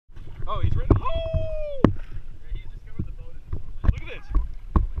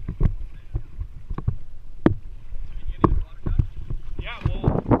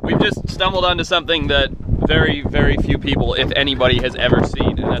stumbled onto something that very, very few people, if anybody, has ever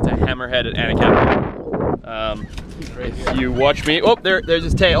seen, and that's a hammerhead at Anacapa. If you watch me, oh, there's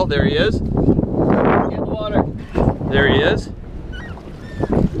his tail. There he is. Get in the water. There he is.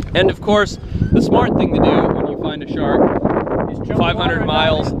 And of course, the smart thing to do when you find a shark is 500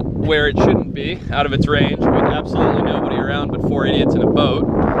 miles where it shouldn't be, out of its range, with absolutely nobody around but 4 idiots in a boat,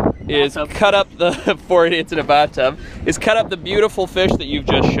 is cut up the 4 idiots in a bathtub, is cut up the beautiful fish that you've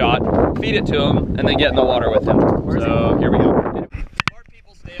just shot, feed it to him, and then get in the water with him. So here we go. Smart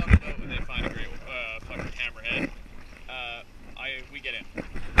people stay on the boat when they find a great fucking hammerhead. We get in.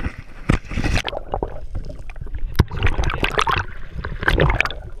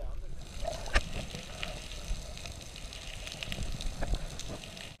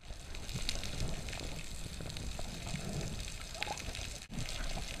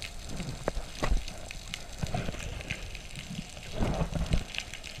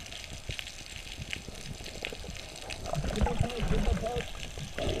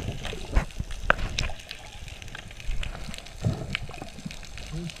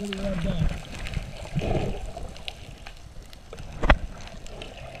 Put it right down.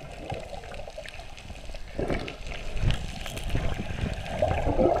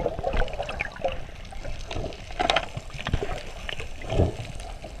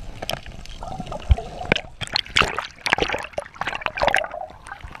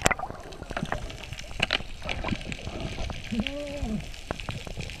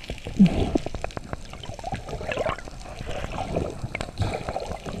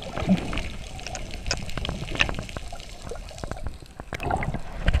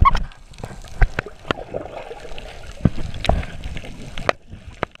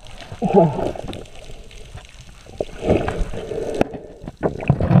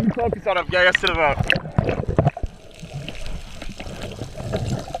 Focus on him, get us to the boat.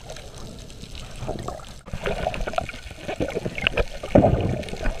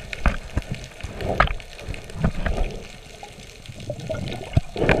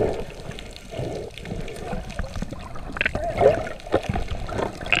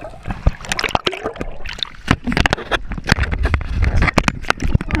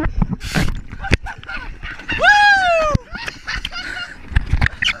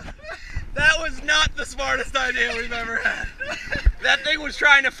 Smartest idea we've ever had. That thing was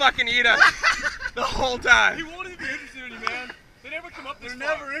trying to fucking eat us the whole time. He won't even be interested in you, man. They never come up this far.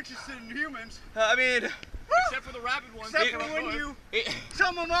 They're never interested in humans. I mean, except for the rabid ones. Except for when you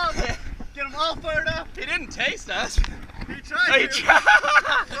chum them up, get them all fired up. He didn't taste us. He tried He to. tried.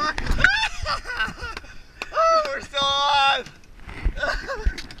 Oh, we're still alive.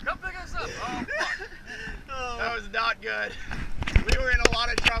 Come pick us up. Oh, fuck. Oh. That was not good. We were in a lot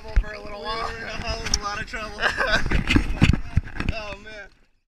of trouble for a little while. We were in a hell of a lot of trouble.